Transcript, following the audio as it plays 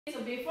So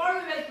before we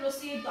will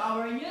proceed to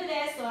our new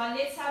lesson,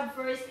 let's have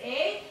first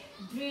a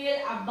drill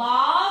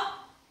about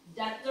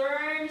the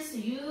terms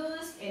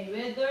used and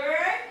whether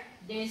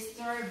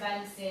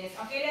disturbances.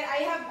 Okay, then may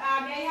I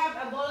have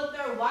a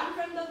volunteer, one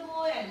from the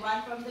boy and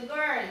one from the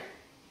girl.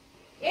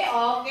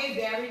 Okay,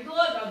 very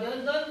good.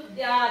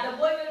 The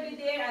boy will be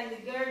there and the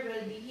girl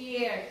will be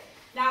here.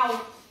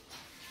 Now,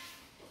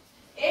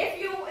 if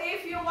you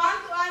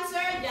want to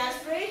answer,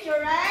 just raise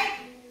your right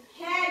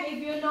hand if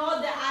you know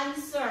the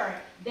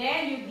answer.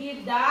 Then you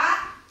give the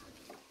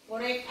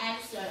correct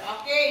answer.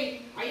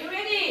 Okay, are you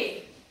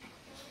ready?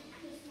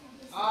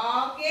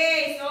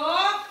 Okay, so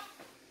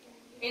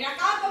in a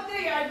count of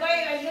three, I'm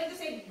going to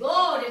say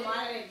go.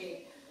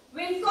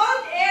 When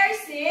cold air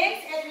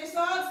sinks, it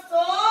results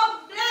to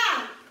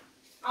blank.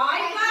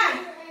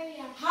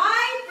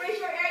 High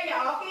pressure area.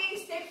 Okay,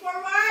 step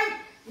forward.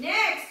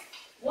 Next,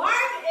 warm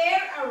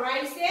air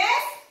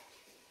arises.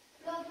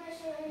 Low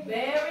pressure area.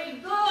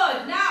 Very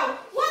good. Now,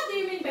 what do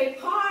you mean by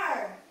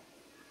par?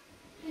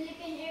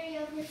 Philippine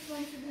area of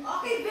responsibility.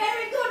 Okay,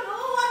 very good.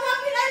 Oh, what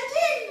happened,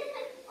 Anjin?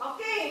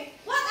 Okay,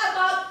 what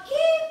about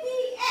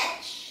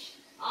kph?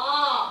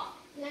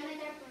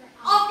 Kilometer per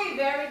hour. Okay,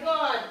 very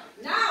good.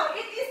 Now,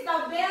 it is the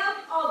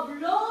belt of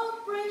low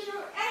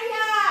pressure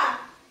area.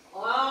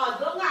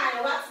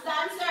 What's the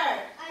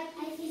answer?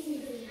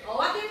 ITCC.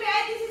 What do you mean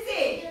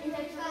ITCC?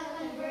 Electrical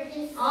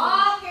convergence.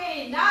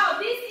 Okay, now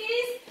this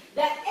is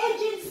the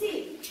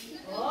agency.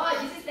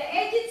 This is the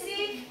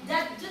agency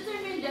that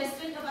determines the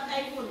strength of a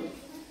typhoon.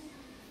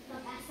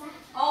 Pag-asa.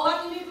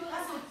 What do you mean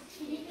pag-asa?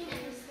 Philippine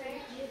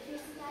Atmospheric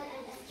Geophysical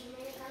and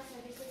Astronomical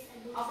Services.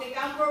 Okay,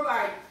 come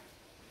forward.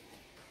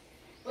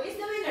 Who is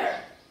the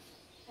winner?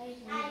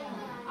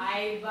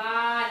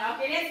 Ivan.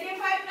 Okay, let's give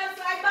 5 claps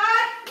to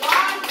Ivan.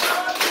 1,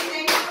 2,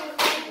 3.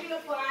 Thank you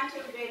for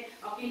answering.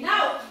 Okay,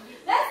 now,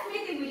 last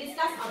meeting we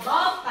discussed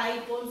about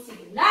typhoon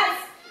signals.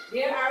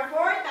 There are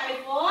 4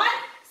 typhoon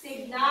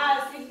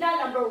signals. Signal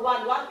number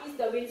 1. What is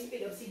the wind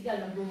speed of signal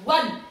number 1? The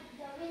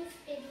wind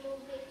speed will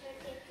be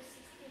 30 to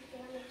 60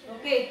 kilometers.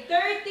 Okay,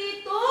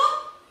 30 to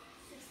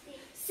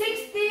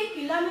 60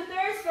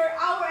 kilometers per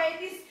hour.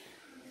 It is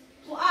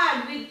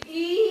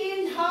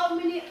within how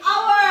many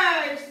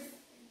hours?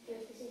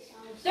 36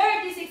 hours.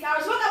 36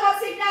 hours. What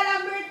about signal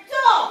number 2?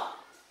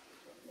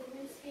 The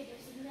wind speed of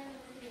signal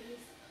number 2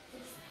 is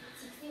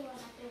 61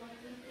 to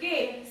 120.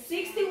 Okay,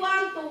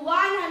 61 to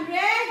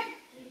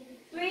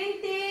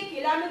 120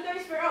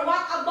 kilometers per hour.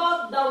 What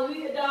about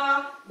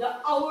the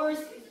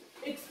hours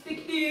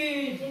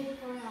expected?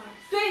 24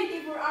 hours.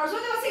 24 hours.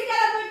 What about signal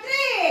number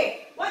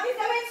 3? What is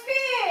the wind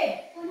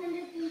speed?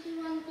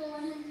 121 to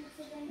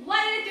 170.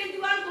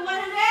 121 to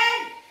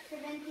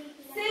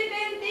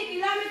 170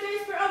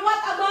 kilometers per hour.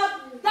 What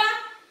about the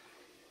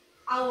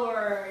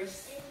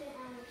hours?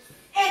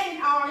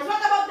 18 hours. What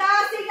about the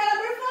signal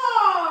number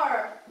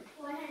 4?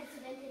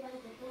 171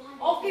 to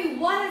 200. Okay,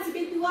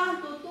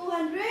 171 to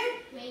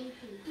 220.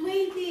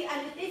 20.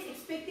 And it is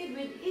expected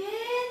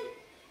within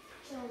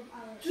 12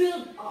 hours.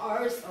 12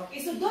 hours. Okay,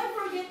 so don't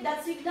forget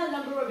that signal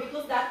number 1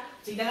 because that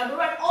signal number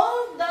 1,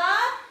 all the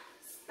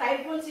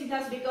typhoon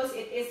signals because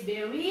it is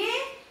very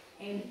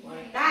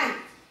important.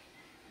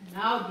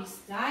 Now this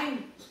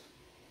time,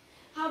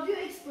 have you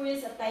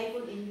experienced a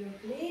typhoon in your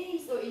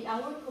place or in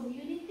our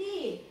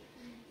community?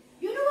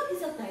 You know what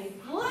is a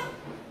typhoon?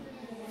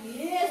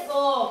 Yes.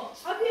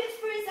 Have you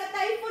experienced a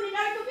typhoon in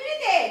our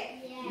community?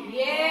 Yeah.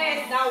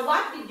 Yes. Now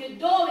what did you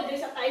do when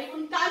there's a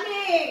typhoon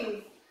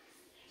coming?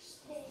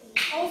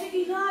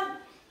 Sige God.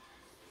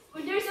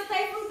 When there's a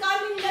typhoon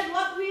coming, God,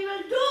 what we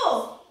will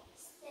do?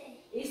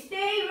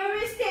 Stay. Where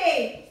we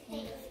stay?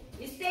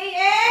 Stay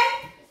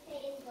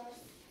indoors.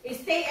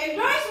 Stay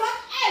indoors. What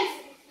else?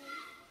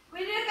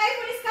 When the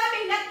typhoon is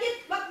coming, not yet.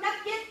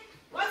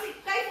 What's it?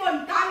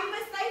 Typhoon? Coming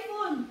was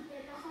typhoon. The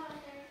local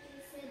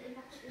authorities said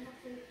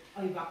evacuate.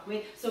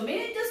 Evacuate. So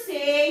meaning to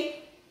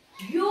say,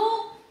 you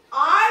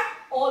are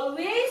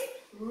always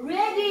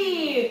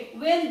ready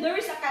when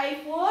there's a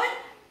typhoon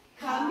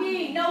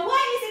coming. Now,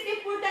 why is it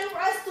important for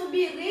us to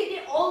be ready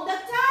all the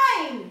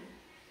time?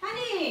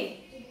 Honey?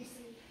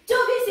 To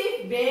be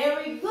safe.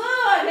 Very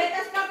good. Let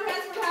us clap our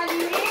hands for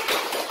Honey.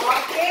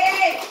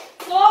 Okay.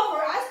 So,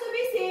 for us to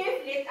be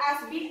safe, let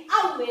us be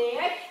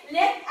aware.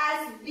 Let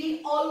us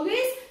be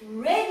always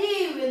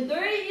ready when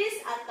there is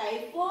a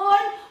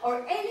typhoon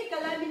or any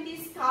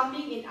calamities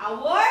coming in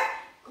our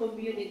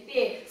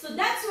community. So,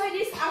 that's why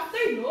this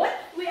afternoon,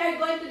 we are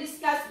going to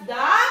discuss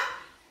the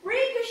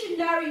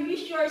precautionary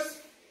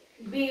measures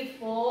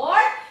before,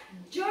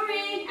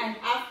 during, and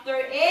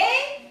after a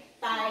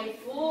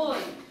typhoon.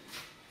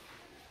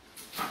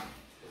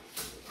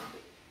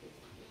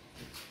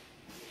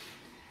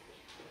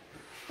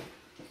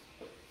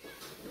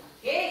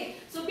 Okay,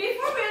 so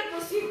before we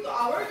proceed to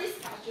our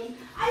discussion,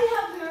 I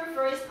have here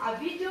first a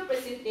video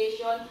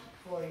presentation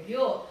for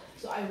you.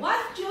 So I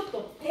want you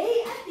to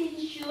pay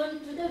attention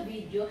to the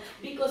video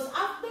because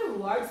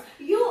afterwards,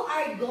 you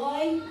are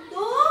going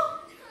to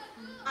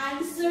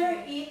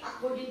answer it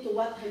according to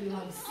what you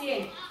have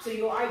seen. So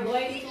you are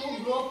going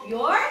to group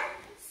yourself.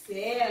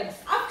 yourselves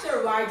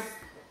afterwards.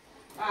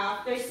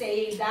 After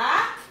saying the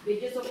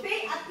video. So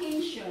pay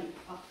attention.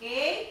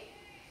 Okay?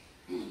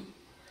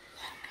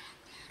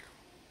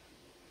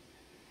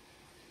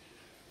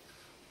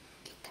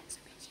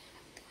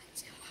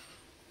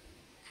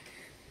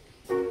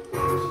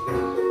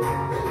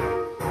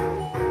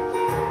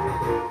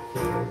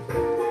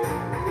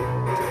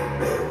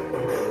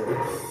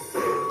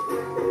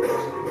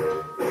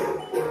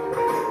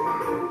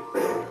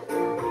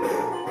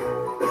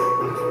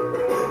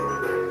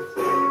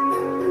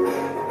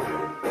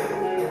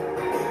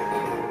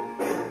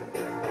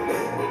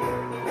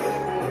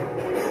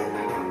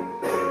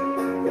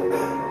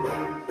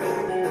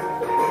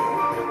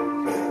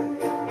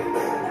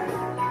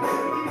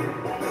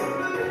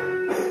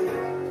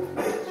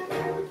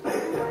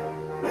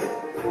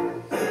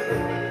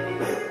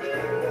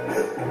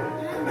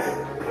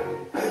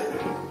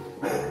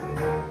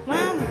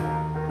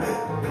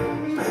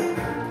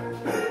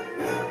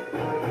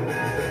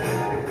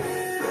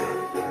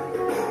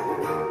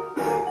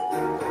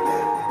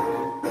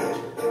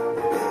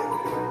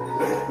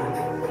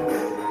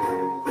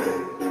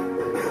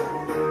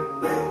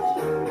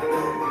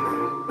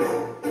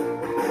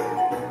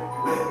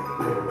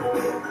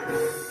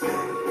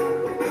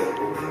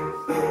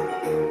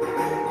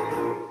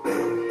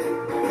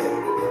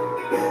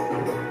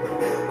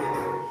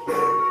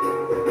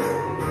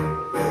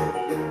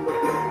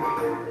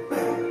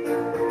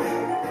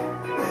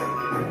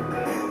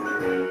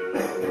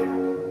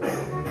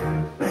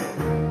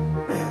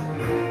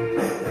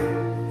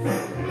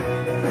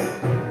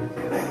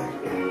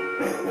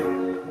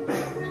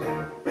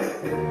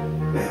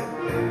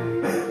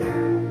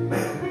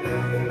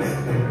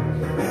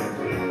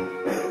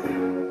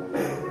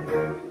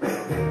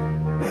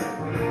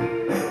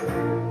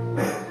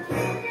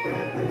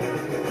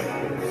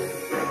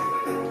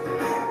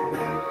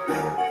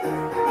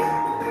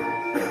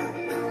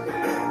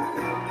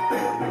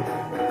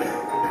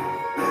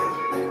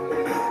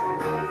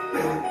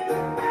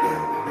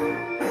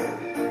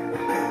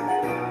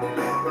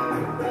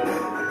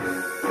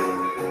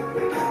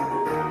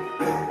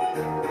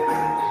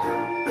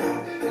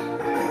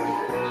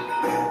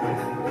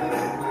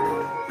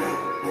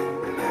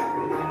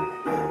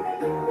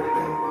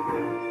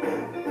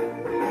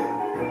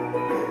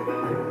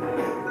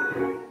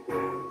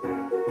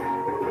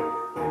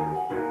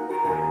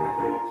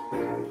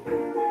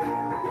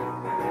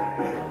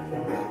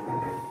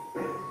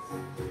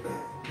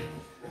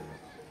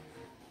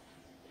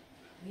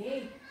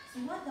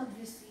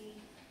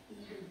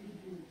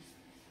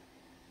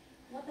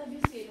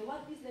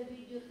 What is the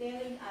video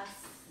telling us?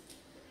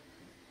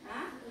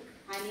 Huh?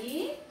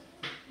 Honey?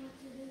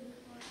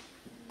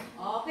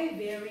 Okay,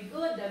 very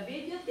good. The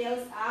video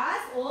tells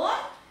us on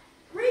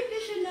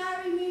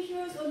precautionary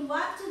measures on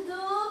what to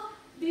do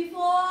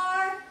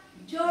before,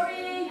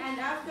 during, and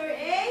after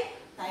a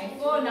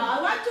typhoon. Now,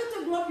 I want you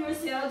to group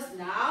yourselves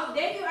now.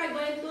 Then you are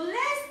going to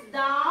list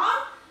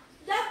down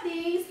the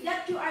things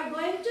that you are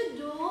going to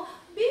do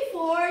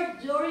before,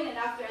 during, and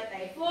after a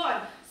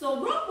typhoon. So,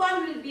 group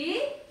 1 will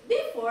be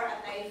before a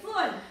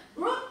typhoon.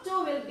 Group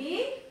 2 will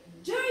be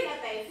during a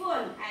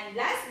typhoon. And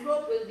last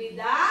group will be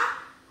the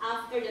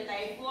after the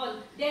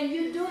typhoon. Then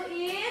you do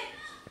it,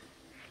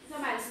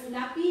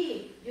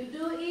 snappy. You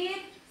do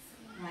it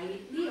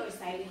quietly or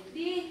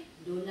silently.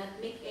 Do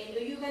not make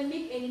any, you can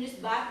make any noise,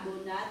 but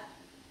do not,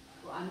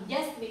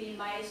 just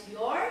minimize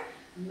your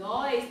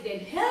noise. Then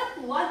help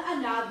one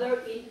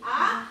another in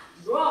a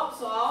group.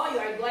 So you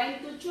are going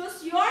to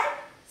choose your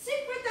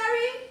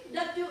secretary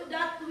that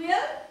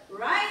will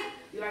write.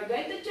 You are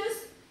going to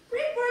choose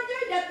reporter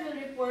that will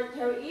report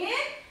her in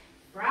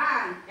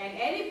front. And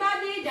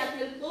anybody that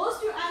will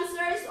post your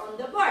answers on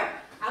the board.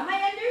 Am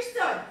I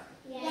understood?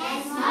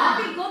 Yes,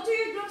 Ma'am. Okay, go to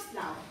your groups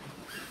now.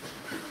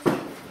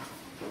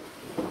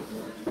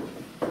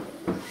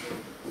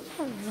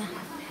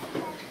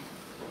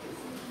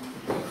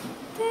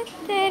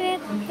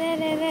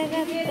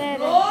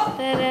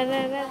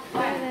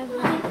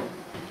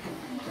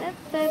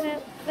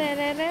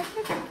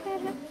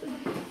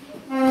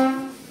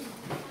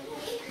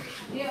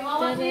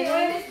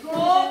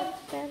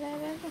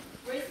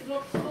 Where's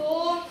group 2?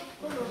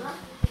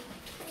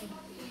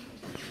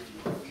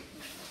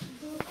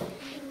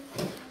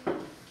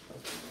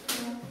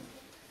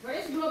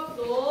 Where's group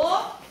 2?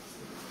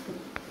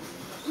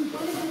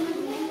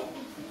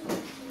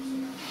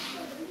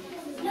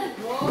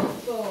 Group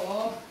 2,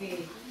 okay.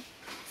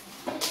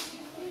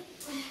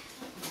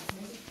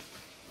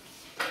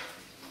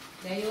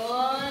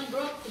 Ngayon,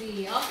 group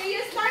 3. Okay,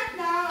 you start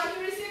now. As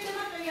you receive the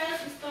materials,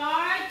 you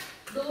start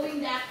doing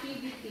the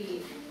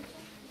activity.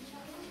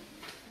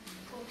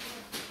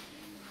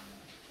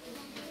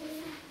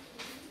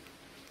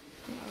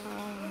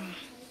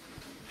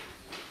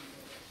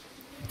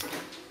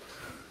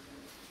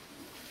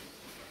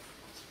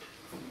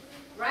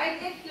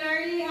 Write it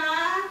clearly,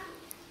 ha?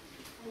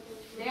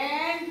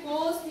 Then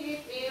post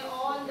it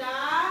on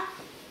the,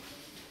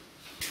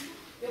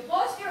 you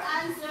post your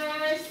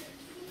answers.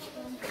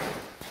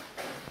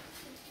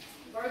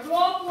 For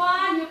group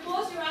 1, you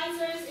post your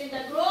answers in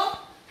the group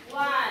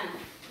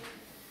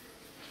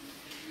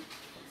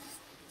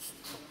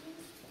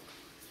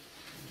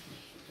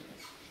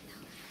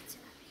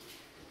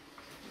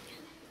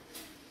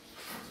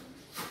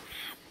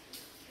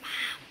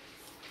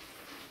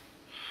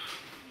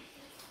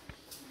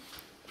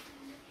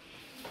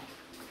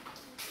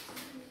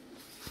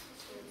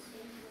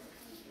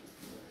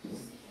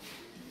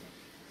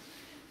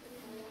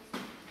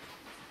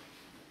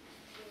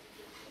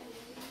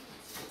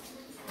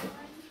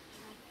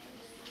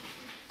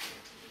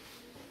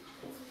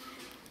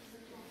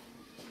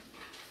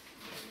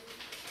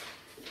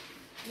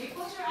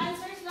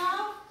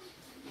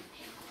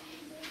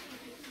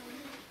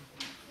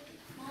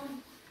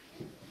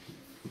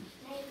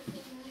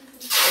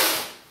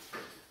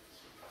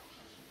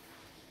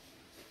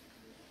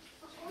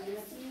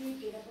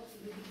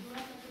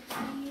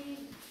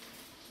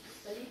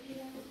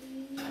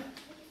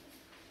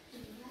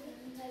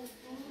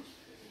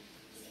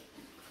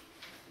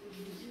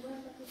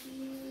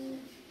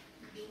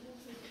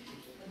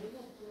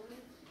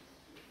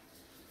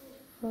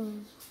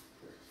Hmm.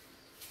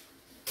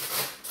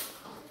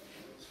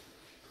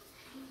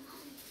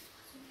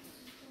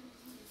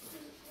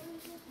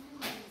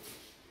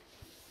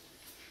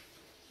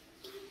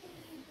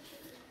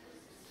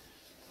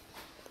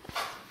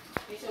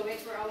 Okay, so wait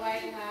for a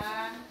while,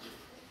 ha?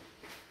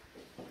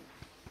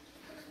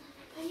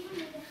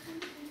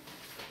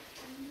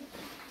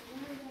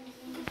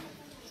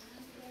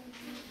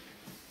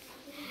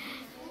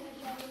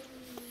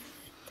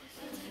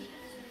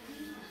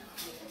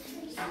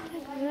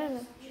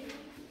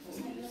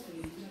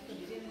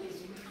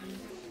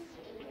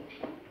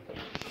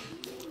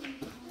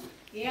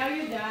 Okay, are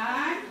you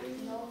done?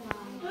 No,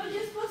 ma'am. No,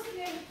 just pause it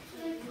there.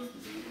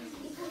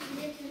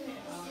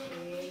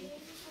 Okay.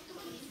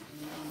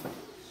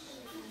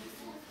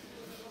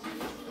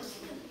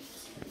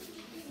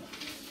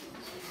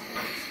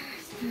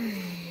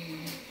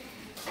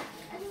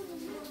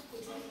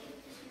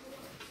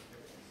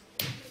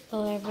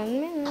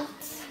 11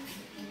 minutes.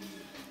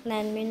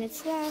 9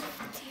 minutes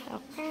left.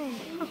 Okay.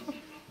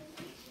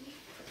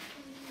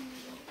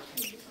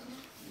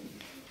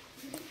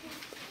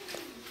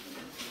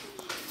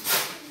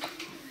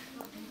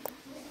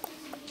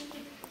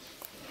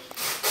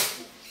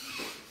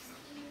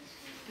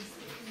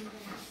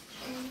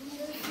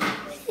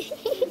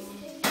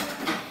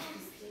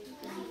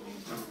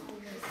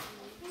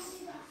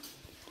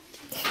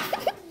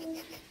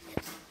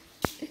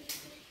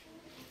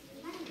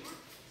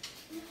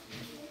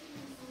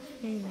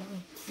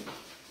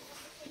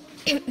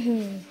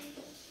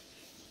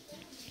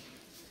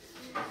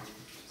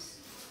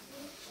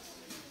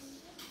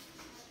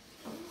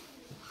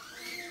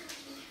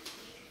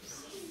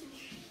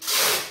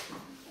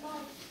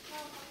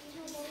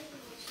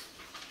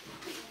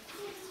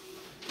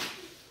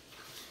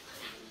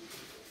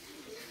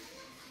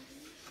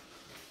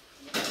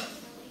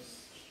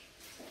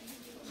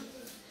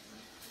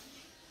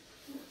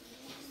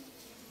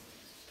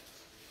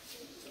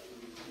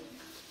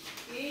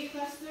 Okay,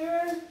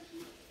 faster.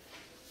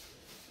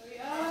 Hurry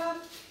up.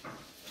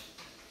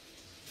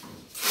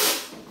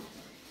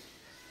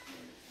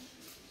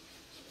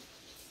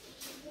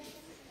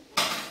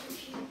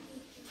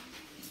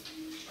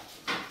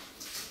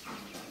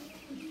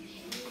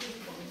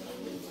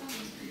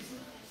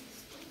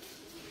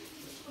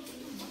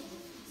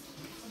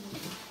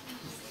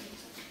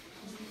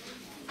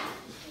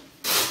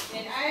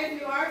 And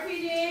if you are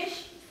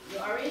finished, you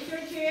arrange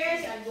your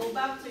chairs and go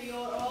back to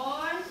your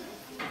own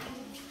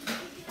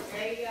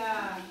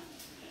area.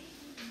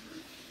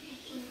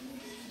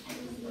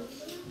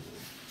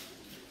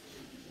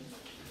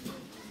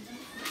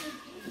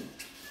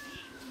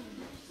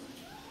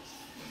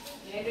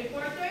 And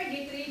reporter,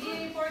 get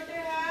ready,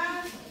 reporter,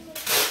 ha?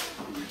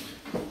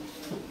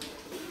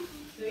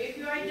 So if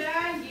you are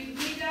done, give me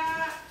the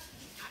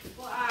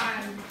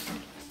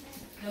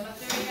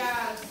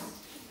materials.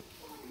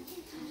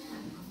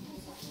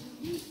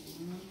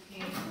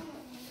 Okay.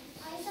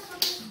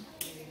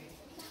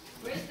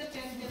 Where's the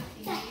pencil?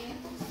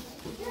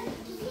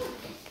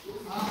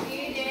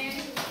 Okay, then.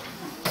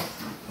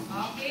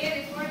 Okay,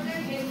 reporter, get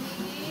ready.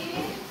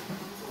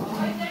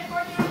 Oh, is the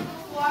reporter on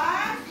group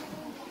 1?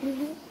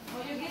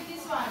 Oh, you get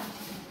this one.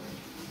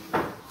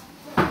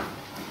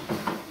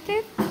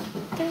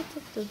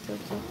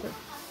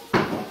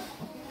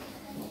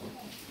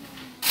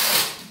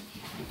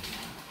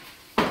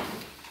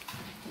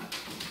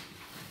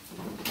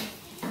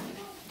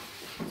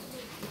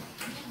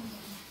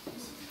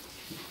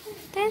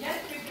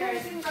 Just prepare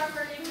the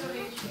proper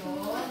information.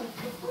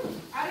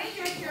 Arrange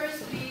your chairs,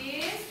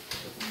 please.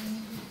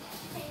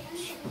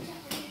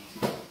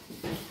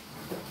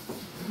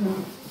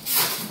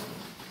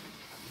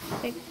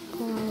 Pick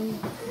one,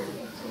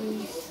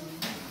 please.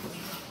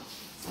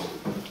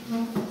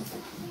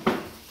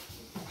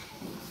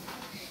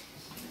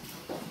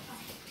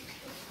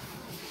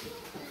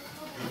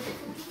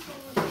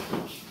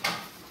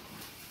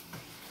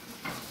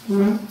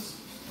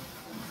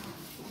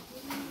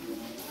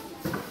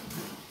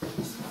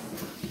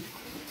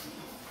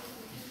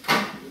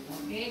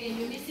 Okay, then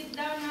you may sit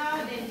down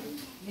now. Then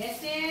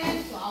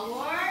listen to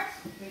our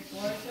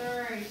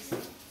reporters.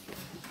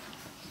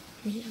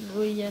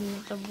 Buyan na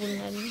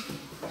tabunan.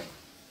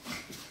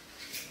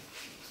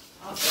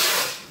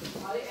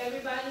 Okay.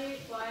 Everybody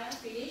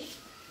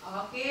finish?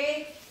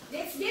 Okay.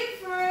 Let's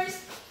give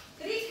first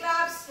 3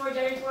 claps for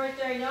the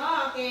reporter.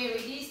 No? Okay,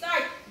 ready,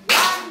 start.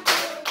 1,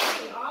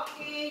 2, 3.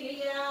 Okay,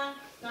 Leah.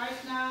 Start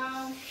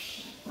now.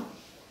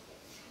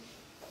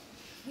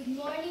 Good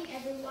morning,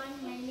 everyone.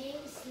 My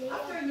name is Leah.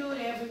 Afternoon,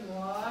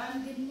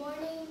 everyone.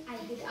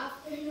 Good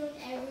afternoon,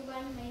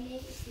 everyone. My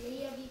name is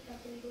Leah B.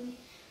 Capelun,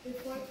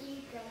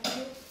 reporting from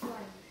Group 1.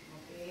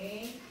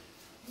 Okay.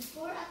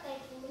 Before a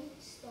typhoon,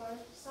 store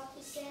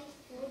sufficient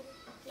food,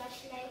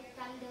 flashlight,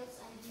 candles,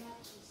 and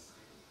matches.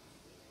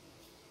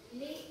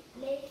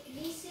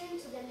 Listen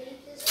to the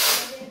latest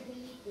weather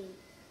bulletin.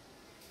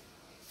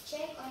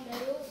 Check on the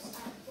roofs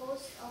and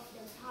posts of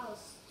the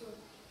house to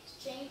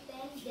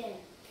strengthen them.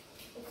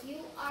 If you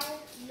are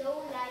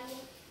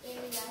low-lying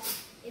areas,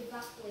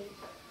 evacuate.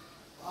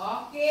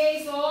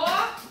 Okay, so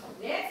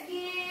let's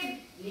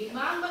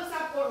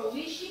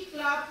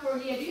over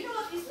here. Do you know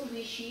what is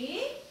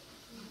uwishi?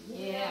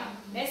 Yeah.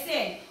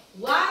 Listen.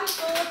 1, 2,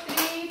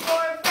 3,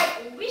 4,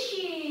 5.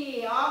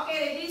 Uwishi.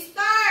 Okay, ready,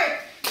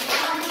 start.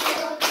 1,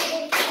 2,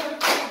 3, 4,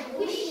 5.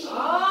 Wish.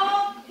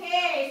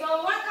 Okay, so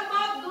what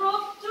about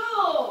group 2?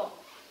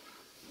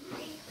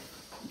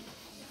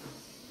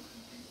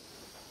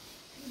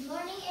 Good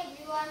morning,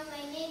 everyone.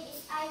 My name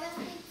is Ivan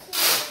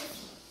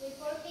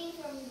reporting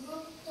from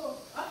Group 2.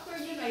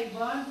 Afternoon,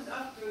 Ivan. Good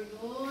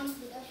afternoon.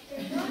 Good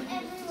afternoon,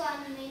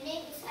 everyone. My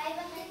name is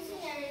Ivan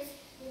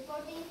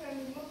reporting from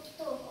Group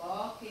 2.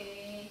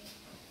 Okay.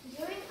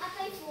 During a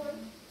typhoon,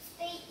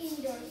 stay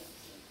indoors.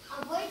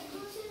 Avoid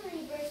crossing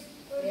rivers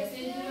where Yes, the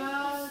current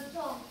indoors. is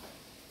strong.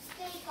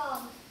 Stay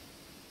calm.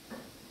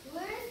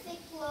 Wear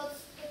thick clothes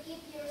to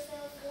keep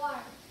yourself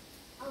warm.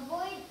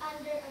 Avoid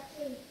under a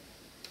tree.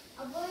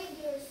 Avoid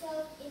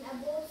yourself in a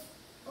boat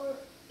or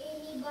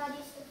any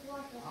bodies of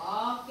water.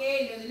 Okay,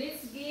 then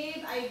let's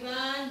give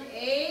Ivan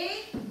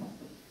a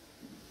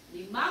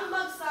 5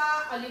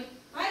 bagsak,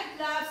 5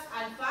 gloves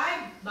and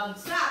 5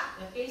 bagsak.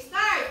 Okay,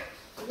 start.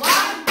 1,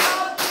 2,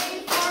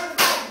 3, 4,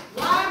 5.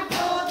 1, 2,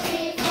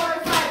 3,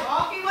 4,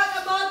 5. Okay, what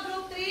about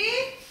group 3?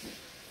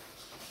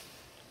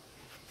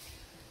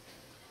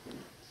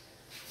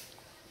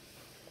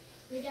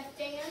 Good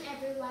afternoon,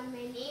 everyone.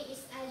 My name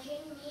is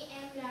Ajin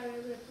M.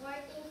 Larry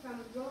reporting from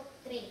Group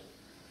 3.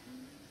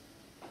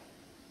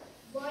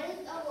 Boil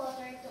the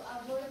water to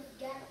avoid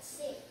get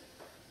sick.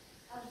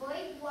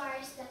 Avoid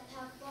wires that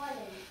have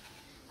fallen.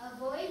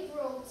 Avoid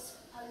roads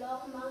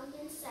along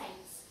mountain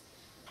sides.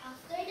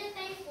 After the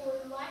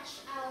typhoon,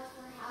 watch out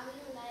for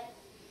hanging live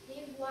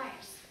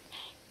wires.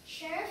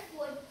 Share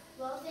food,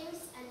 clothing,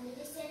 and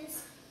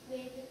medicines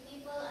with the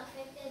people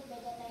affected by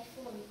the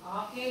typhoon.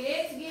 Okay,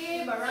 let's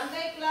give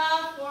barangay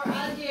clap for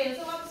Algin.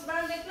 So what is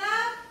barangay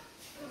clap?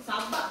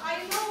 Samba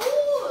kayo na.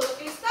 Woo!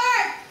 Okay,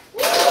 start!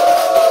 Woo!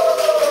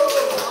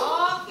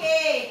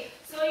 Okay,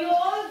 so you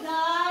all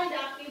done the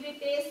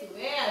activities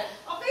well.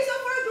 Okay, so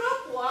for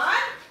group 1,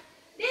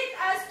 let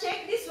us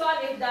check this one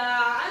if the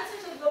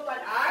answers of group 1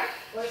 are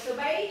also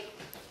by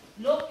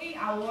looking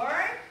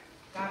our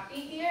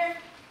copy here.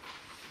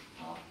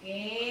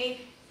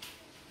 Okay.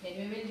 Then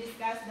we will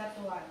discuss that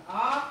one.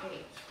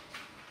 Okay.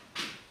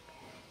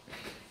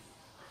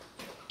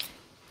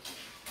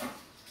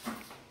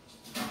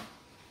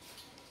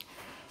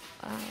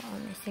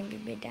 Missing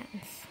baby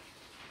dance.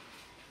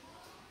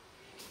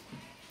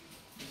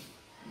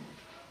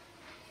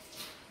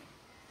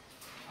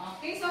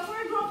 Okay, so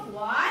for group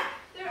 1,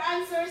 their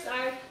answers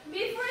are,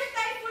 before the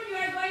typhoon, you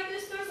are going to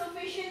store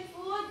sufficient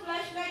food,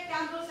 flashlight,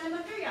 candles, and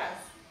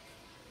materials.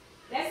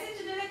 Listen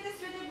to the latest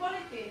weather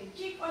bulletin.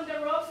 Check on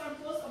the roofs or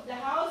posts of the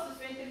house to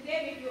strengthen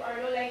them if you are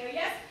low-lying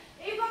areas.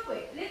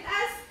 Evacuate. Let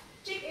us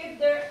check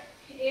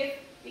if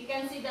we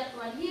can see that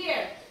one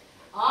here.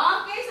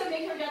 Okay, so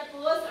make sure that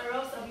posts or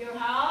roofs of your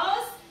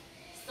house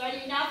strong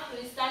enough to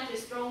withstand the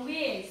strong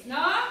winds.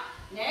 No?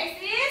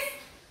 Next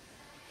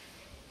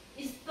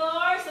is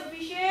store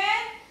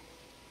sufficient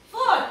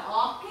food.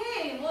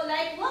 Okay, well,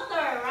 like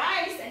water,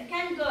 rice, and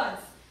canned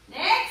goods.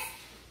 Next,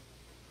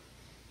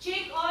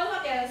 check on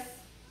what else?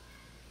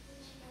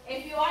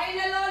 If you are in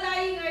a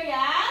low-lying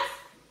areas,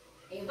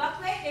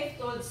 evacuate if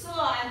told so.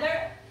 And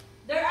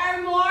there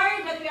are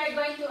more that we are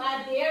going to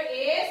add there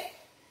is,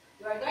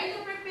 you are going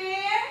to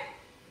prepare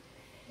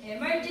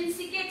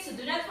emergency kit. So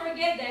do not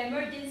forget the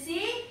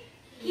emergency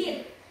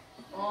kit.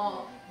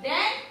 Oh,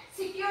 then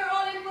secure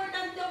all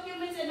important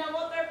documents in a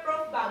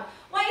waterproof bag.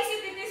 Why is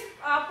it is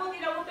put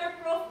in a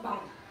waterproof bag?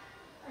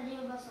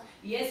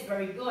 Yes,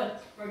 very good.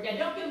 For the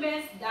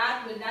documents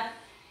that will not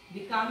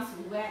become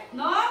wet,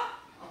 no?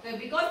 Okay,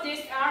 because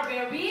these are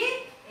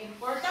very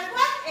important.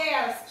 What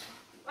else?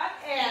 What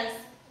else?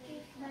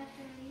 Keep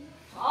battery.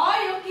 Oh,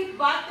 you keep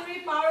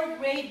battery-powered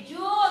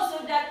radio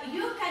so that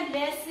you can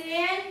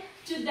listen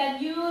to the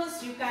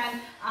news. You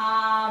can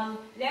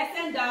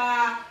listen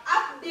the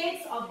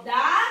updates of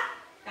the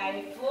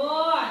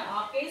typhoon.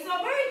 Okay,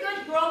 so very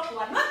good group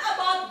 1. What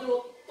about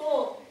group 2?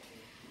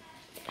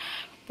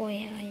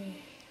 Boy, ay.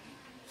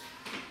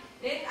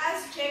 Let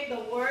us check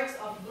the works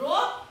of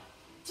group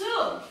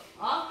 2.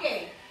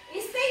 Okay.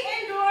 Stay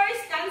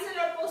indoors, cancel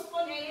or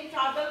postpone any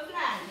travel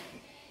plan.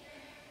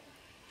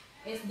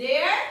 Is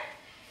there?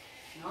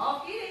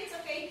 Okay, it's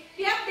okay.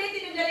 Be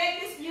updated on the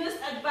latest news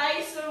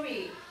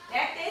advisory.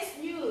 Latest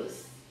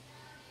news.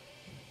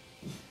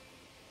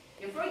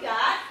 You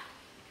forgot?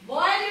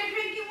 Boil your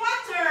drinking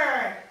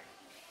water.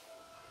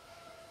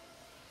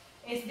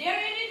 Is there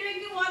any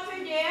drinking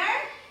water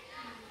there?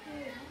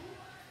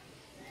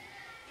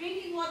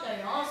 Drinking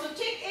water, no? So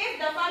check if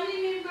the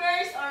family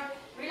members or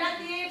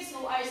relatives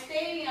who are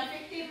staying in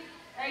affected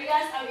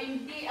areas are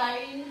in need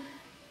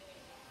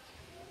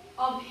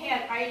of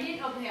help.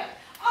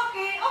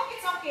 Okay,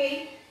 it's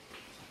okay.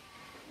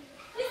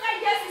 These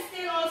ideas is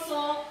still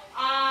also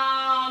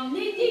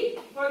needed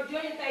for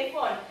during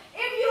typhoon.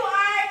 If you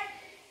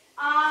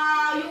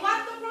you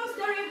want to cross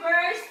the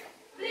rivers,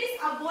 please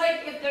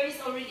avoid if there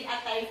is already a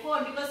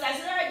typhoon, because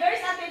there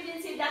is a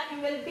tendency that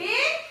you will be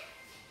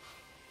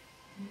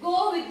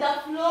go with the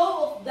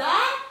flow of the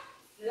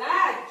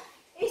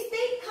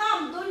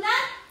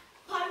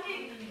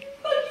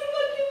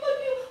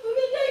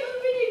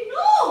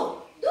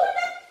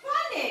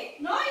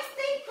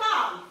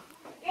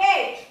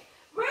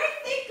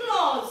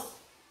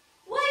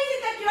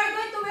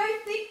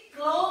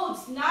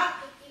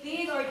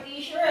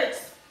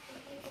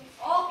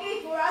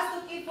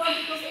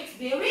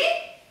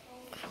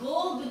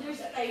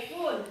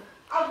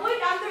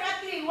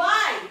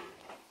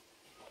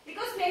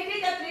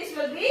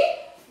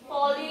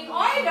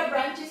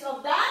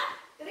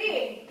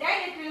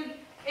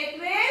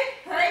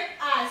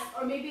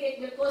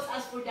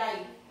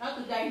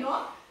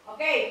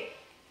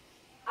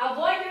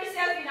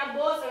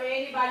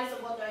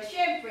water.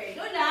 Syempre,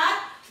 do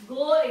not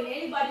go in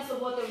any bodies of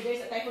water if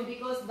there's a typhoon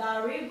because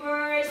the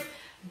rivers,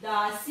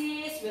 the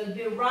seas will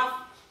be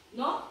rough.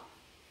 No?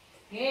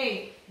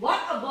 Okay. What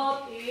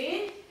about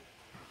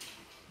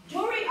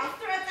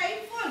after a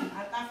typhoon?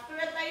 After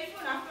a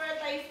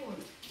typhoon.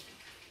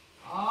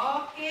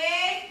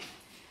 Okay.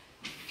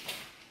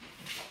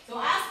 So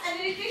ask an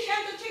electrician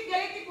to check the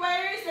electric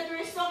wires that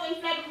were soaked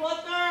in flood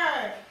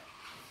water.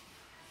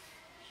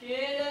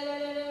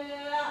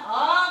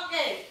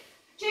 Okay.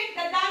 Check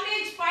the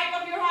damaged part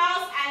of your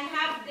house and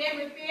have them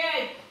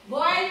repaired.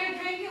 Boil your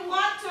drinking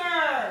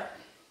water.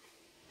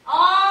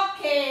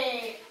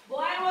 Okay.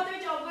 Boil water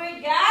to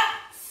avoid get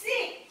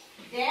sick.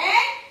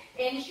 Then,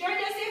 ensure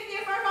the safety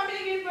of our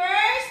family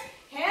members.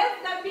 Help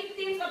the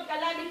victims of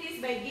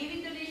calamities by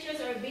giving donations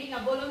or being a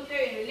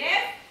volunteer in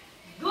relief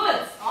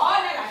goods.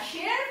 All that are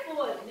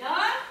cheerful. No?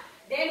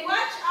 Then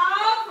watch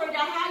out for the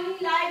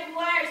hanging live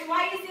wires.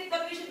 Why is it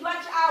that we should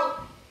watch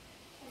out?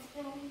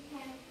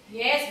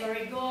 Yes,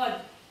 very good.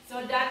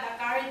 So that the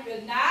current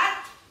will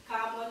not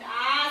come on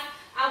us.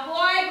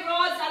 Avoid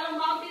roads along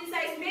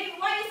mountainsides.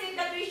 Why is it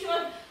that we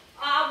should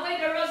avoid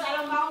the roads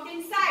along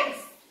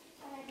mountainsides?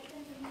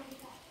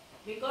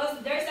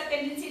 Because there's a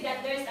tendency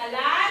that there's a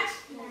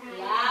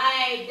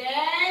landslide.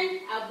 Then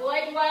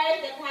avoid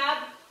wires that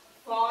have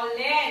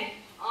fallen.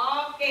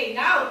 Okay,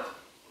 now,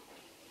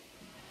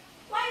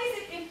 why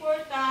is it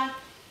important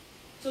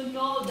to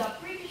know the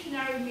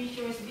precautionary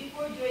measures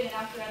before, during, and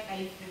after a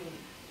typhoon?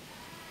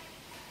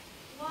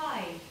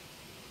 Why?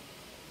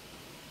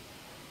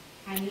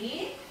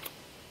 Honey?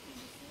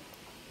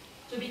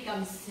 To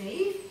become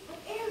safe? What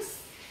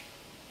else?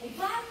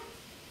 Ivan?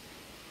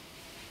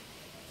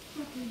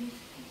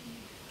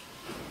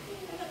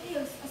 What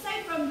else?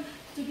 Aside from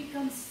to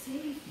become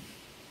safe.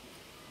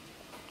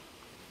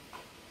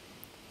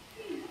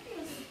 What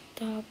else?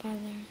 To help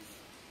others.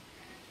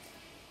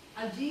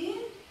 Ajin?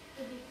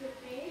 To be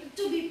prepared.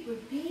 To be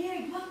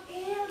prepared. What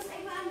else,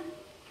 Ivan?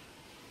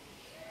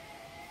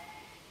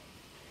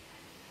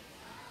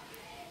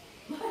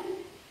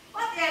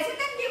 What else? You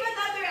can give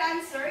another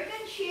answer. You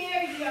can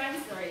share your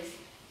answers.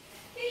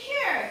 You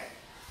share.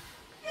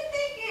 You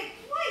think it.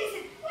 Why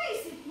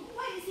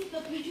is it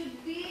that we should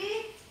be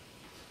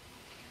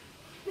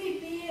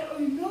prepared or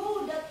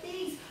know the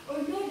things or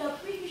know the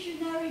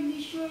precautionary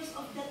measures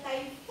of the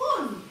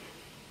typhoon?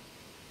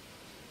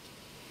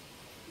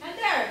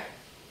 Another.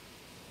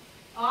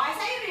 Oh,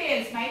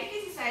 Cyril. Smiley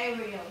kiss is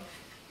Cyril.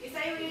 Is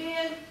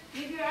Cyril?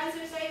 Give your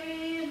answer,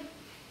 Cyril.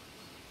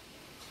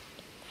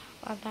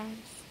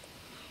 Others.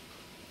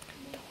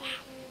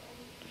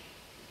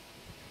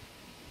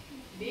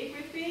 Be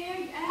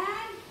prepared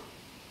and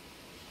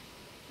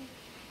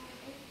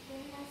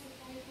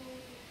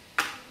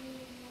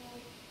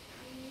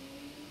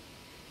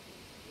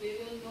we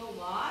will know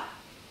what?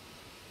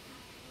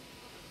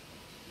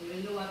 We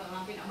will know what to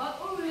happen about,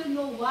 or we will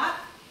know what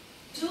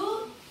to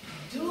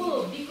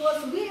do,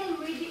 because we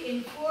already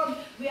informed,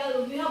 we have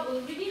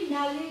already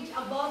knowledge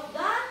about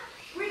the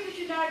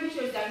precautionary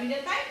measures. That when the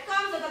time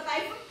comes that the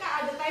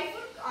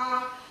typhoon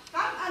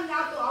come and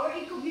now to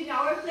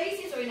our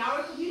places or in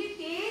our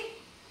community,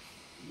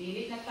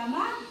 dili na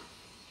tamad.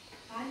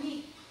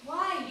 Panic.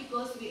 Why?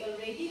 Because we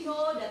already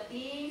know the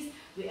things,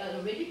 we are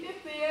already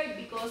prepared,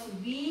 because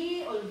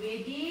we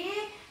already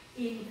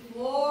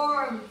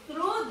informed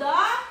through the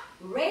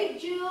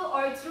radio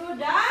or through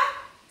the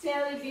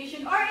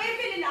television or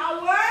even in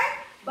our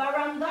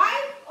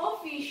barangay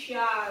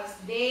officials.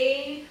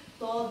 They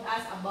told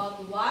us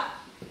about what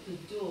to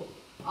do.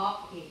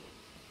 Okay.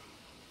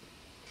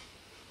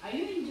 Are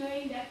you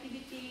enjoying the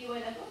activity while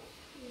ago?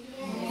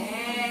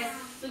 Yes.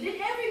 So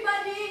did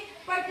everybody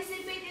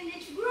participate in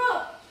each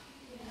group?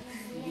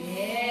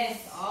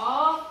 Yes.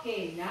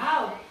 Okay.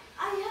 Now,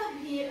 I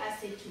have here a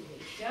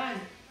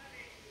situation.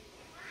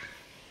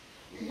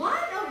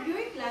 One of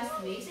your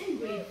classmates in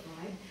grade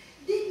 5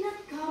 did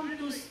not come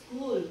to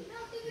school.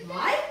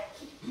 Why?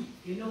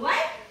 You know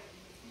why?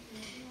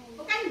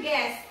 Who can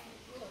guess?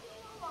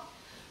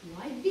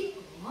 Why?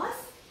 Because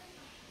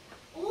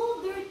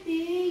all their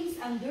things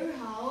and their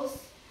house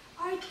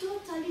are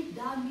totally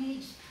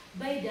damaged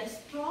by the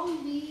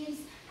strong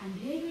winds and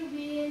heavy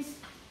winds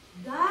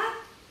that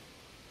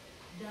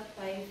the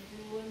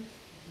typhoon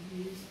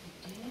used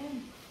to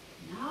them.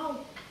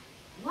 Now,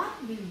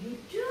 what will you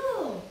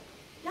do?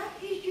 That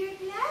is your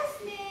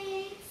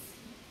classmates.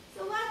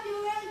 So what you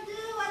will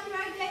do, what you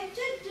are going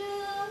to do?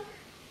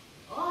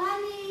 Oh,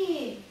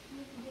 honey.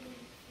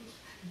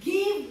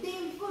 Give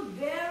them food.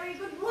 Very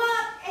good.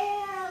 What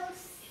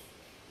else?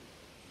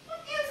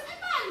 What else,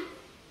 Ivan?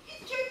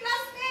 It's your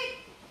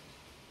classmate.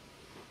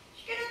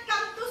 She cannot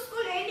come to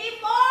school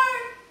anymore.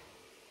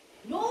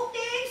 No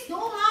things,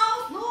 no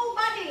house,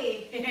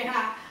 nobody. Okay,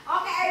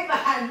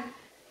 Ivan.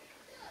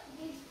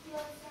 Give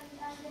clothes and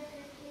other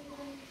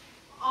equipment.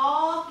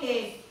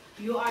 Okay.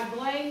 You are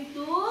going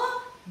to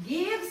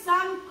give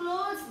some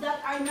clothes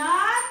that are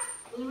not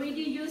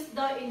already used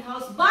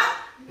in-house. But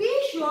be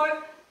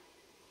sure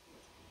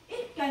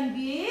it can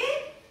be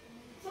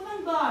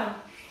someone born.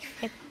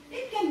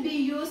 It can be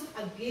used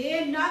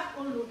again, not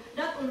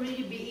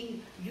already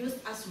being used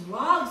as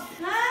rugs.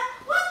 Huh?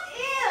 What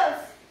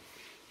else?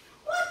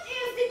 What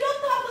else? They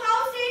don't have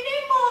house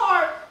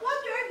anymore. What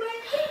you are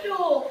going to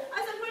do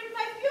as a grade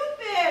 5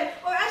 pupil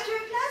or as your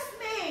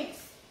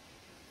classmates?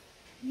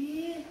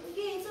 Yeah.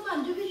 Okay, so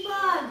man, do it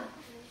bad.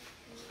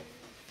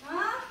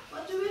 Huh?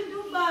 What you will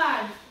do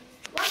bad?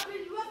 What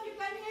you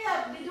can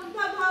help? They don't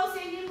have house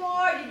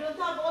anymore. They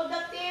don't have all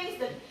the things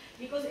that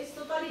because it's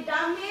totally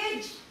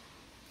damaged.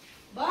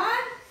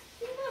 But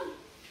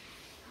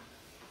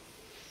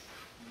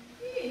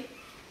hey,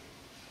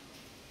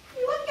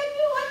 what can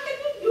you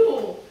do?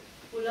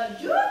 Wala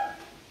dyan?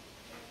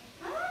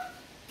 Huh?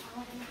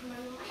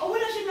 Oh,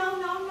 wala siya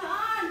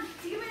nauna-unaan.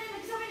 Sige, may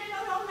nagsabi na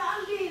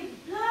nauna-unaan,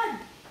 blood.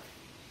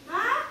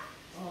 Huh?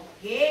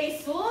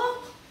 Okay, so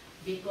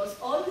because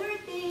all their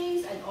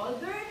things and all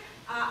their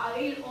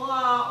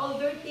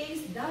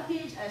things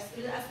damaged as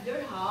well as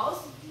their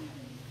house,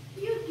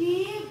 you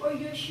give or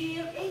you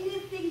share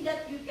anything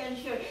that you can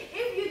share.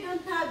 If you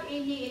don't have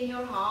any in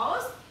your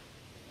house,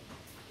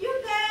 you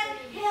can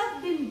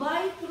help them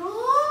buy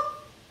through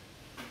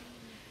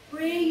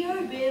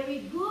prayer.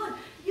 Very good.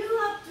 You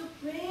have to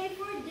pray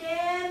for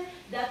them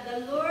that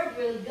the Lord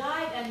will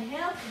guide and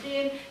help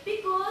them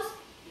because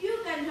you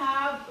don't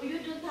have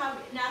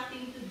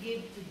nothing to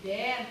give to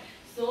them.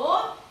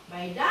 So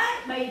by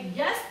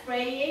just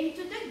praying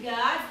to the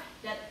God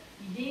that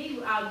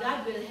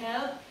God will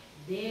help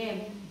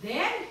them.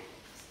 Then,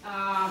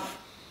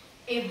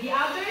 if the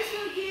others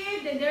will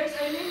give, then there's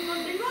a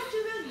limit. Then what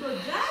you will do?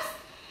 Just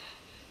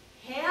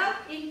help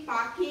in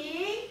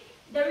packing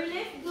the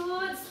relief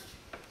goods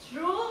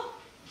through,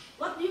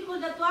 what do you call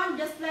that one?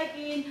 Just like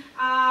in,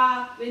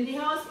 when the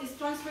house is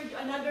transferred to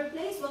another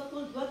place, what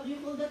do you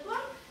call that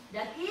one?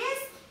 That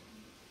is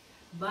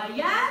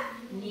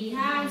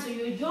bayanihan. So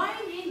you join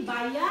in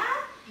bayanihan.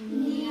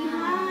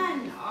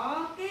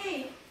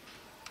 Okay.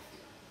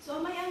 So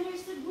may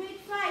understood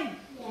grade 5?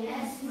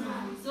 Yes,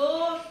 ma'am.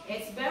 So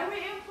it's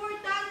very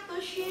important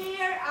to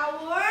share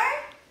our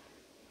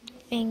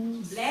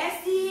Things.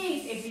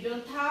 blessings. If you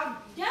don't have,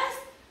 just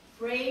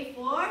pray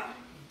for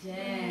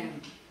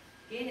them.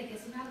 Okay,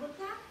 nagkasinagot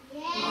ka?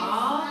 Yes.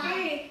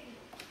 Okay.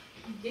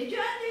 Did you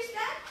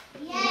understand?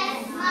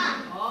 Yes,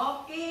 ma'am.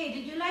 Okay.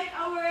 Did you like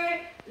our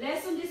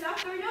lesson this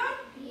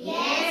afternoon?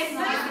 Yes,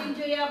 Nice,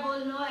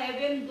 enjoyable, no?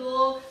 Even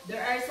though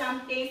there are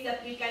some things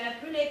that we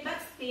cannot relate, but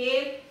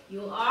still,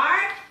 you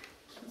are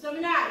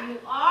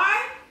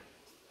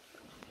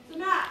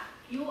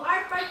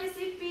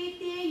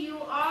participating,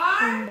 you are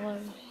Humble.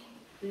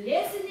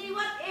 listening.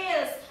 What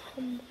else?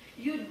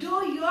 You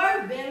do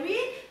your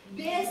very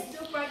best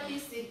to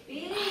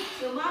participate.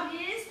 So mom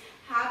is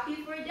happy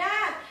for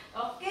that.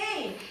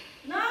 Okay.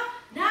 Now,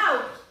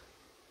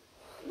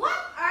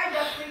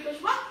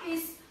 what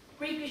is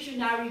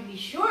precautionary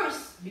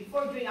measures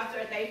before, during, after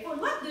a typhoon?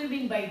 What do you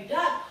mean by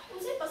that?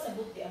 Unsay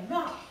pasabot ti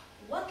anak?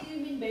 What do you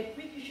mean by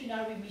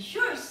precautionary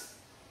measures?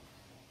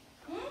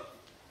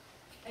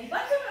 Ay,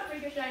 what are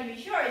precautionary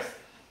measures?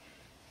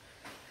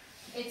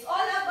 It's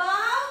all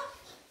about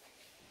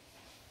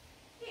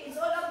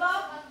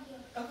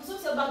kakusog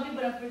sa bagyo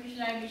ba ng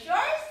precautionary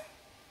measures?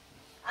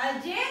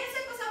 Aljen, sa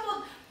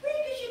pasabot,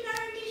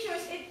 precautionary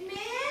measures, it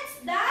means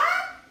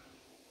that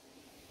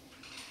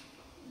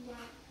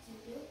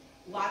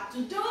what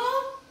to do.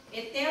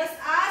 It tells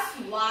us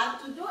what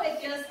to do. It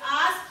tells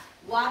us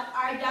what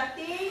are the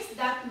things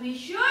that we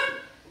should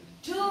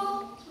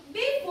do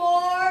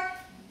before,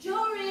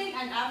 during,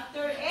 and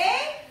after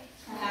a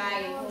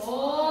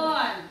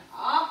typhoon.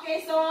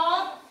 Okay, so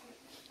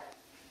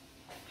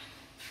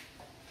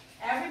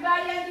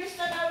everybody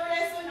understood our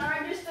lesson or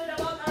understood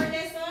about our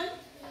lesson?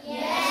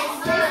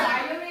 Yes, Okay, ma'am.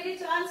 are you ready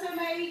to answer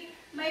my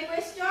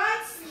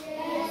questions?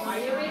 Yes. Are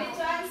you ready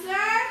to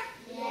answer?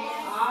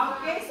 Yes.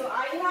 Okay, so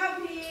I have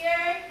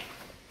here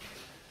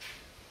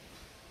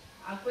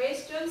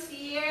questions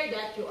here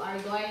that you are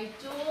going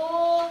to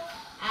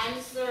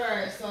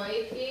answer. So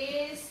it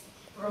is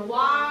for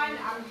 1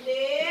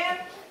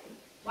 until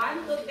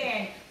 1 to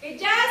 10. Okay,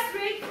 just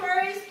read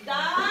first the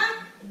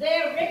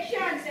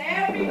directions,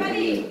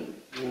 everybody.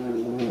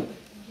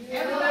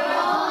 Everybody.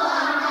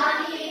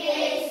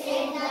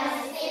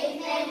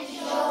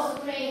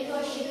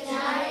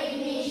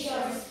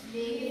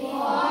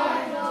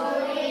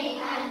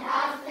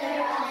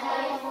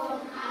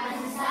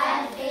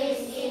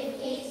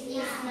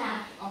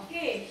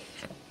 Okay.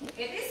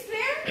 It is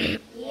clear?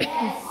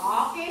 Yes.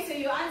 Okay, so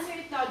you answer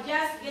it now.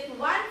 Just get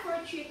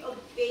 1/4 sheet of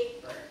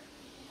paper.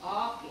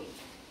 Okay.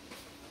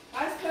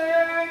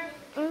 Faster.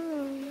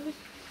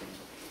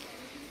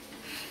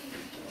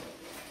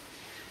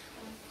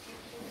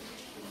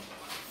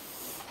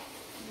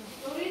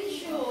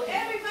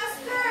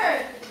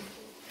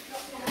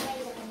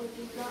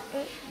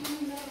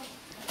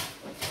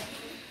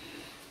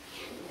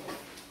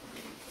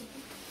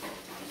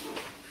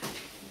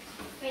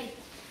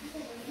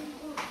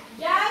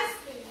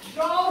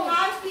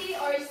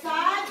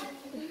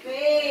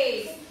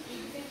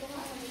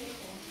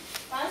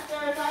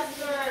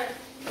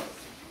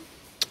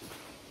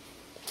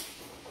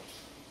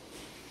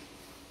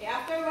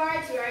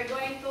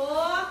 going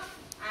to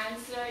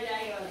answer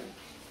dayon.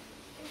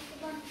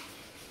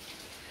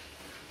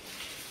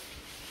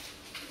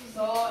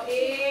 So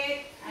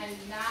 8 and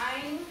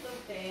 9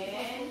 to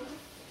 10.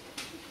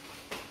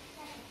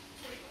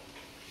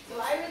 So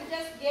I will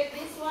just get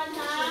this one,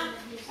 ha?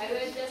 I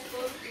will just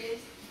put this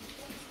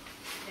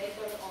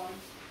later on.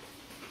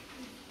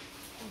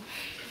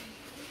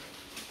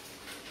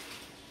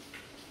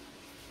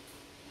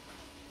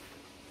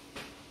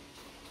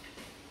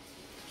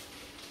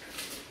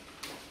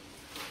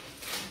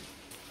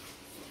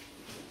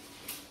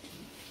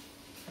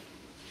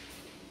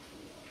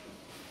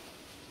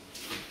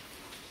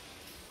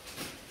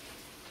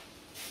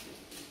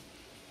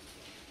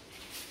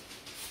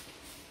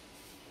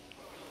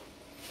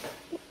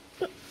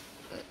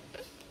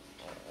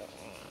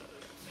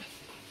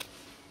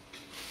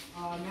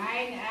 Oh, 9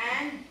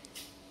 and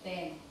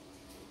 10.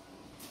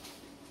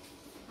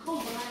 Ako,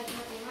 bahala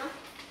natin, ha?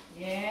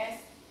 Yes.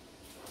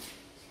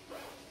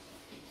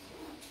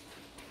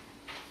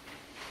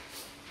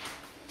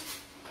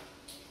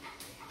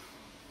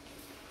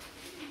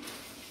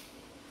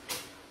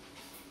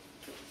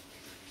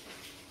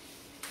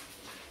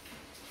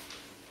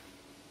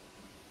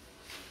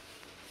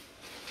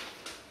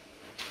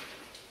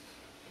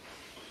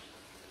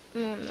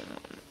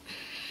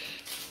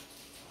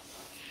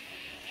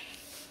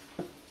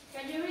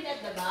 Can you read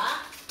at the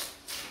back?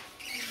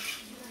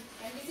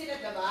 Can you see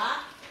at the back?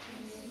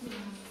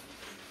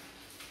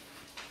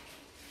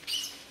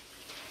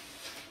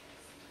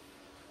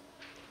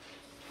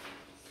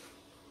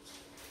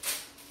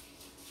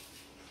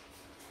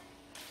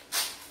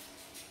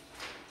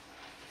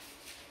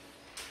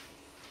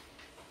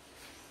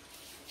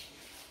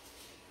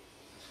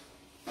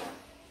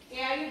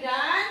 Okay, are you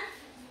done?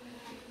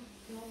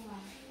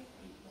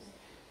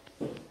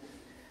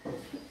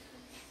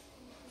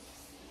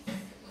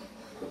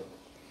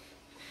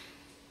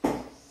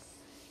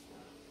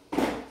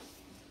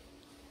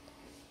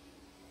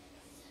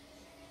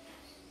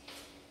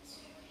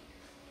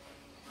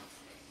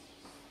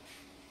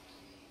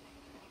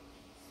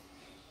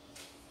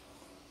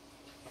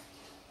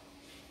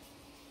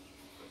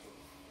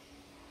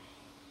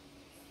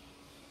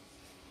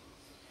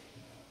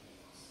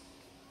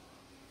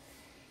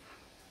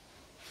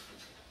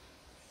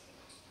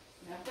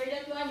 After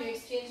that one, you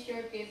exchange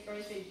your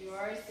papers with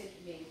your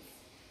seatmates.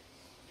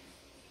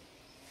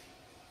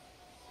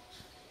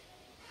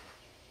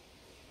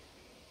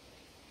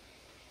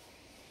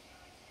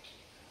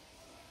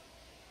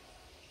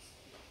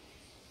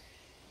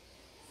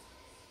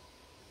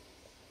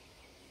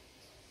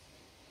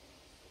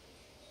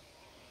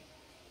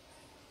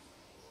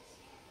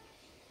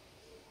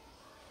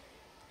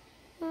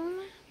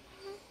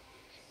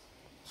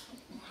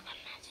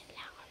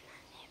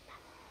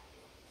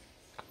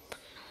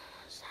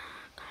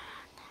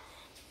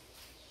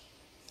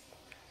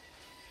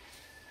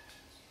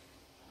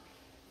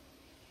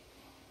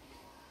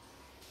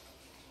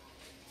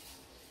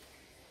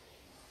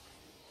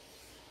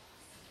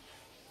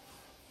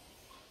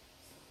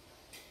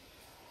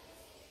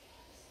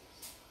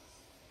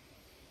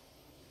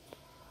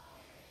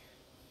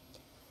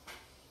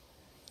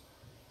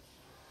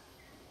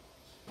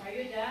 Are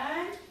you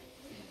done?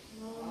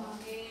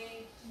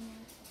 Okay.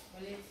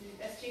 Well,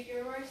 let's check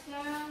your works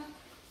now.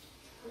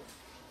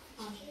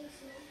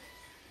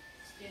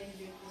 Exchange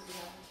your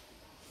papers.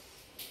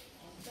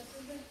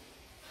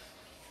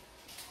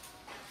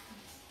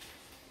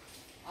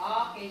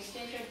 Okay,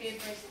 exchange your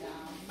papers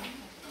now.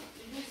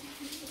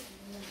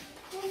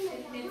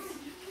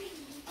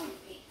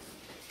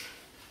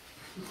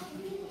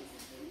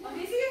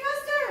 Okay, sige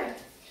faster.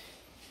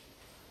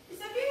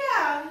 Isabi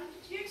lang.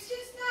 You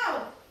exchange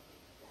now.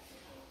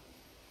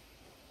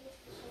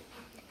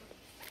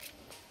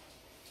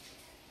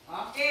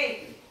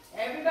 Okay,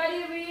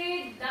 everybody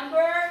read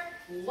number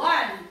 1.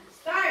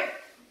 Start.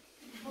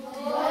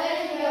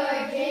 Boil your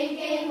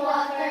drinking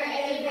water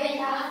even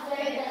after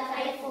the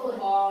typhoon.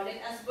 Oh, let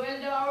us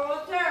boil our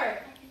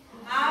water.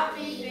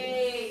 Happy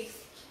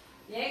days.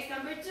 Next,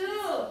 number 2.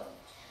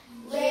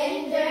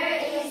 When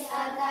there is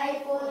a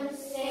typhoon,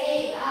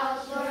 stay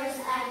outdoors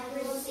and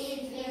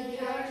proceed with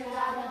your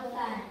travel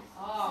plan.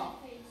 Oh,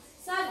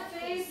 sad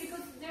face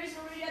because there's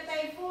already a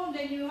typhoon.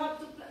 Then you have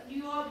to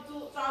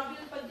travel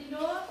pa din,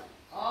 no?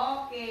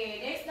 Okay,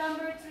 next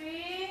number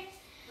 3.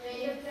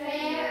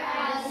 Prepare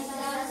a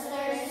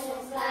disaster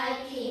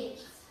supply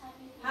kit.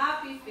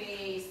 Happy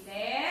face.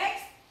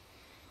 Next.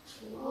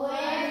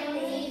 Wear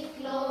thick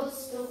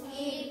clothes to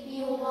keep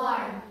you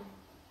warm.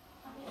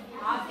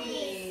 Happy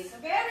face.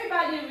 Okay,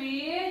 everybody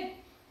read.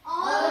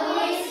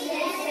 Always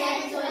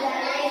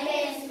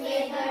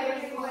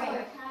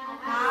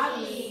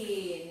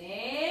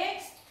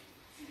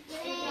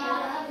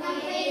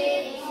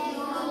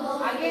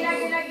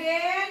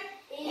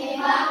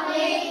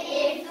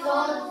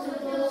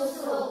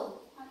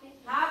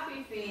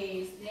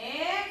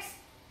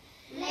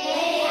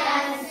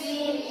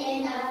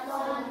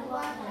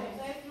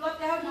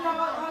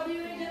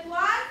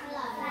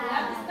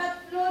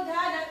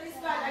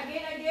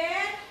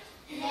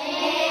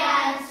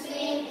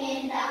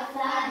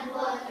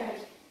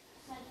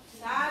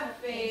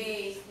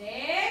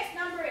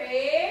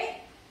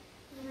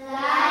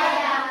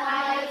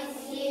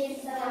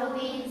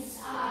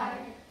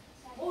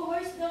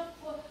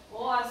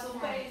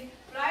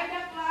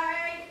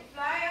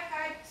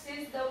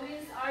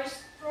are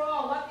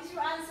strong. What is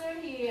your answer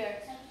here?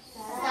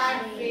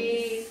 Sad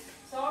face.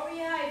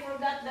 Sorry, I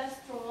forgot the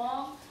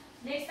strong.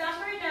 Next,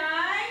 number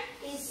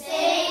 9.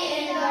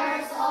 Stay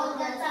indoors all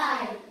the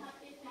time.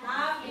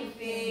 Happy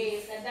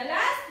face. And the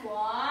last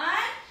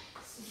one.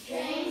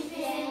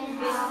 Strengthen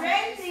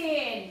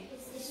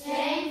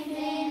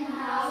Strengthen.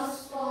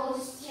 house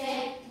posts,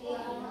 check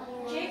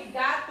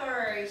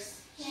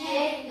Gutters.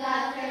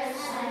 gutters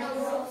and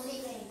roofs.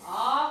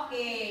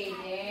 Okay,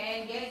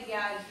 then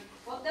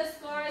put the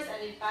scores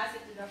and then pass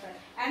it to the friend.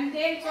 And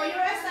then for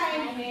your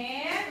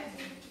assignment,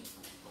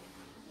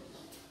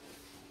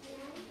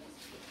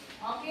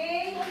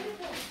 okay?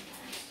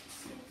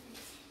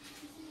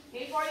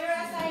 Okay, for your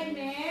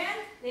assignment,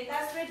 let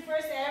us read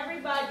first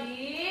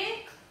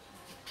everybody.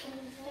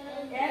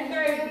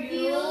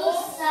 Interview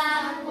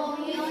some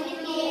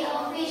community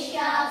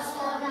officials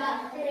on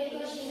the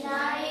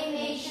precautionary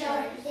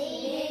measure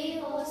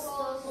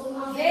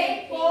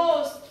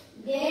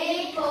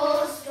they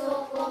post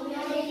to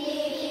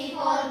community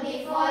people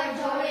before,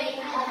 during,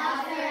 and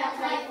after a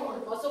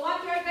typhoon. So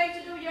what you are going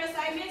to do with your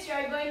assignments, you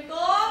are going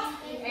to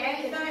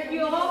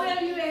interview. How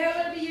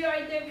will be your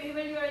interview?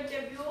 When you are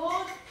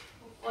interviewed,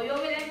 or you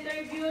will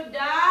interview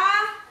the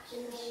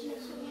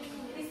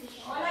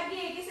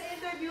kisa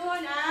interview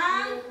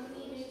ng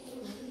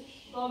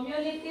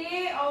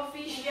community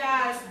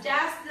officials,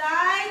 just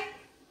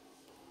like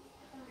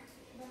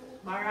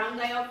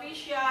barangay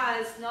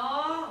officials,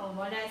 no? O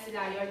muna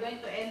sila, you're going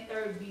to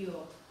interview.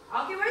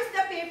 Okay, where's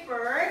the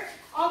paper?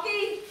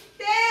 Okay,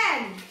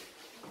 10.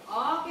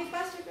 Okay,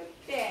 pass your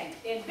 10.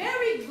 10,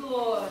 very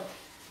good.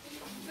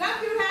 Clap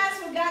your hands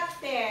who got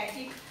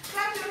 10.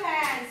 Clap your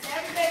hands.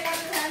 Everybody clap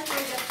your hands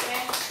for the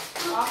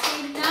 10.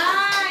 Okay,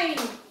 9.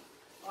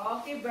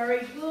 Okay,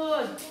 very good.